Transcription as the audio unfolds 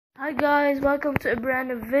Hi guys, welcome to a brand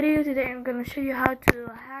new video. Today I'm gonna show you how to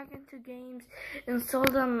hack into games, install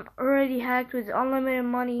them already hacked with unlimited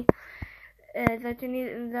money that you need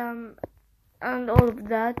in them, and all of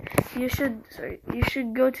that. You should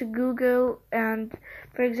go to Google, and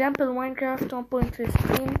for example Minecraft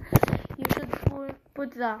 1.15, you should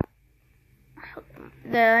put the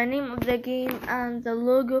name of the game and the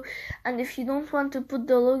logo. And if you don't want to put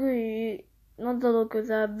the logo,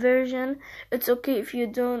 the version, it's okay if you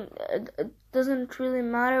don't. It doesn't really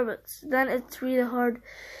matter, but then it's really hard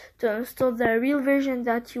to install the real version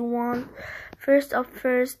that you want. First,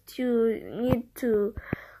 you need to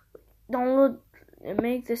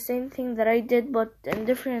make the same thing that I did, but in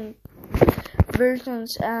different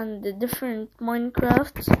versions and different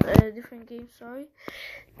different games.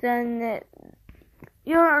 Then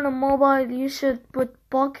you're on a mobile, you should put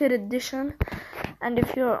Pocket Edition. And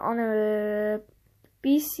if you're on a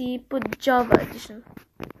PC, put Java Edition.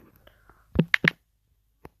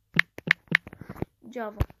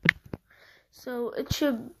 Java. So it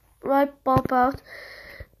should pop out.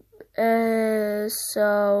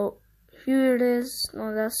 So here it is.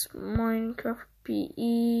 No, that's Minecraft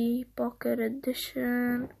PE Pocket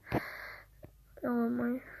Edition. Oh,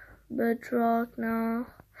 my Bedrock now.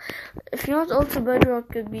 If you want, also Bedrock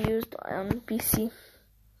could be used on PC.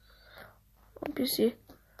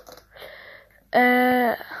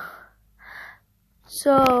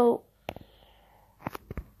 So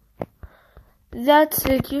that's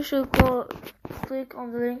it. You should click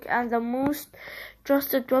on the link, and the most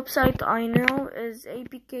trusted website I know is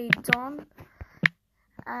apk.don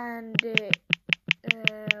and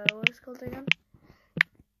what is it called again?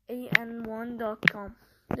 an1.com.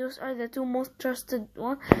 Those are the two most trusted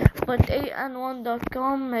ones, but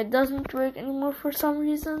an1.com it doesn't work anymore for some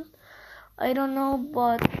reason. I don't know,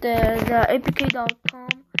 but the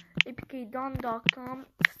apk.don.com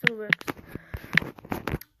still works.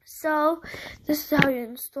 So this is how you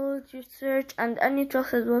install it. You search, and any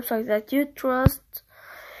trusted website that you trust,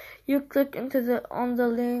 you click on the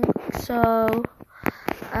link. So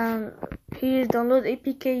here, download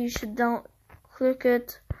APK. You should click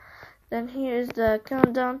it. Then here is the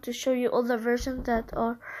countdown to show you all the versions that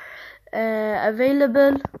are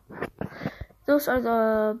available. Those are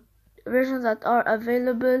the versions that are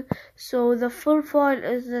available. So the full file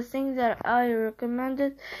is the thing that I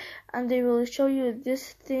recommended, and they will show you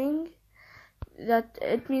this thing. That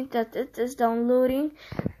it means that it is downloading,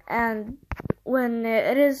 and when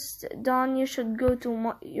it is done, you should go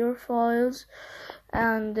to your files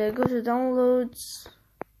and go to downloads,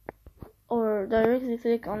 or directly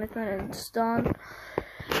click on it when it's done.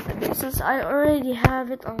 But since I already have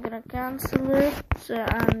it, I'm gonna cancel it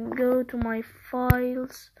and go to my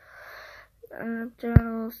files and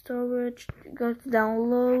internal storage, go to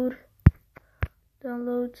download,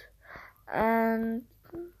 and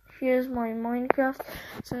here's my Minecraft.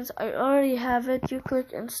 Since I already have it, you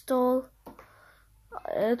click install.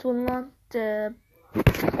 It will not do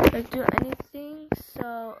anything.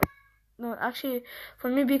 So no, actually for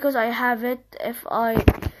me, because I have it, if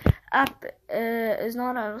app is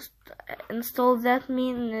not installed, that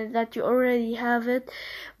means that you already have it.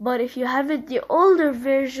 But if you have it the older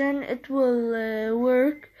version, it will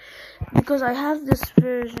work, because I have this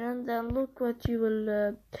version. Then look what you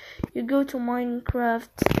will you go to Minecraft.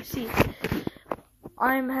 See,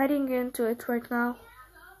 I'm heading into it right now.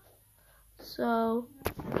 So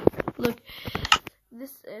look,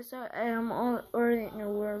 this is I am already in a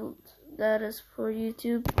world that is for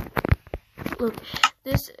YouTube. Look,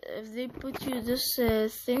 this, if they put you this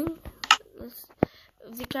thing, if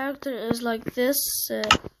the character is like this,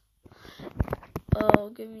 oh,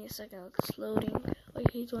 give me a second, it's loading. I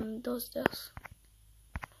hate when it does this.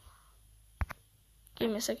 Give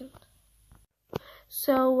me a second.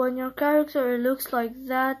 So when your character looks like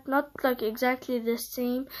that, not like exactly the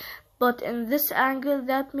same, but in this angle,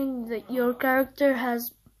 that means that your character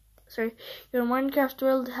has, your Minecraft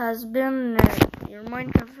world has been, your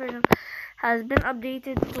Minecraft version has been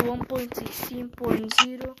updated to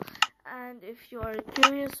 1.16.0. and if you are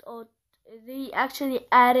curious, they actually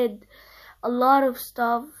added a lot of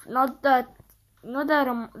stuff. Not that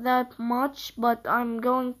much, but I'm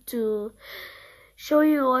going to show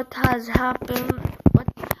you what has happened. What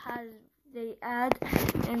has they add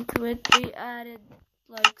into it? They added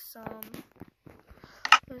like some.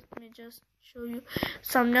 Let me just show you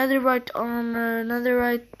some netherite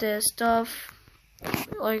stuff,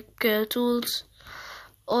 like tools.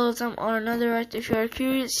 All of them are netherite. If you are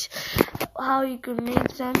curious how you can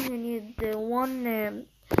make them, you need one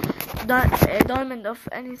diamond of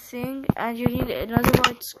anything, and you need another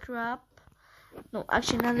white scrap. No,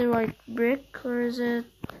 actually another white brick. Where is it?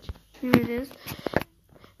 Here it is.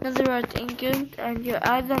 Netherite ingot, and you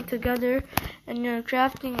add them together in your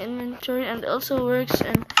crafting inventory, and also works.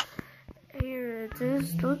 And here it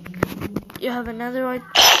is. Look, you have a netherite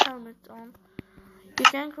helmet on. You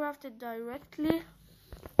can craft it directly,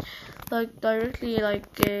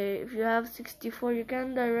 if you have 64, you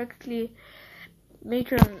can directly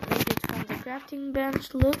make it from the crafting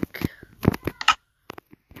bench. Look.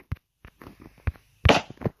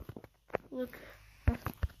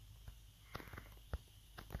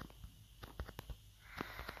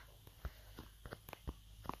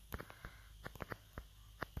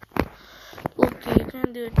 Okay, you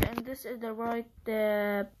can do it, and this is the right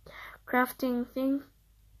crafting thing.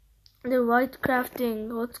 The right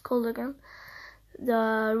crafting, what's called again?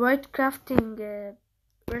 The right crafting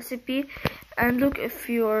recipe. And look, if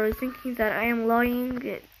you're thinking that I am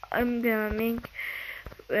lying, I'm gonna make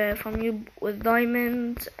from you with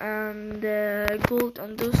diamonds and gold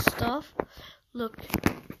and those stuff. Look,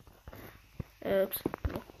 oops,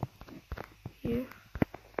 no. Here.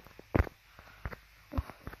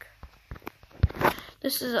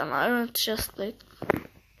 This is an iron chest plate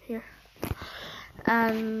here,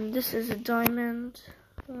 and this is a diamond.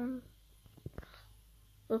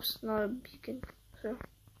 Oops, not a beacon. So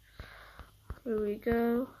here we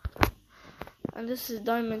go, and this is a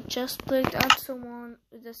diamond chest plate, and so on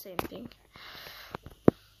with the same thing.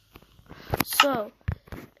 So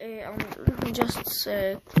let me just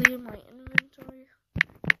clear my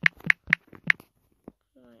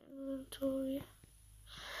inventory.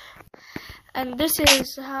 And this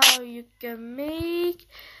is how you can make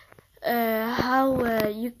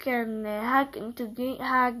you can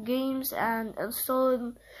hack games and install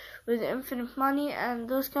them with infinite money and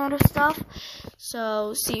those kind of stuff.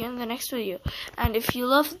 So see you in the next video. And if you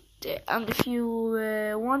loved it, and if you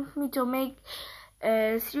want me to make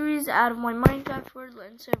a series out of my Minecraft world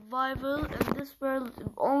and survival in this world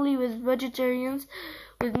only with vegetarians,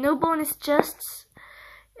 with no bonus chests,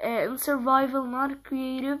 in survival, not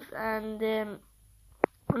creative, and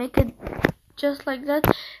make it just like that,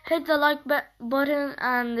 hit the like button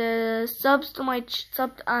and subs to my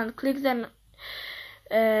and click the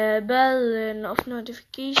bell of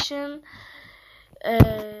notification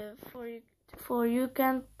for you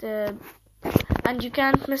can't and you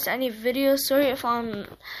can't miss any videos. Sorry if I'm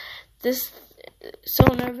this so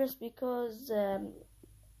nervous, because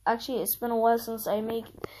actually it's been a while since I made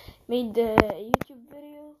the YouTube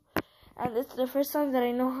video, and it's the first time that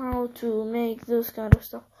I know how to make those kind of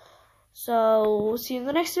stuff. So see you in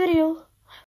the next video.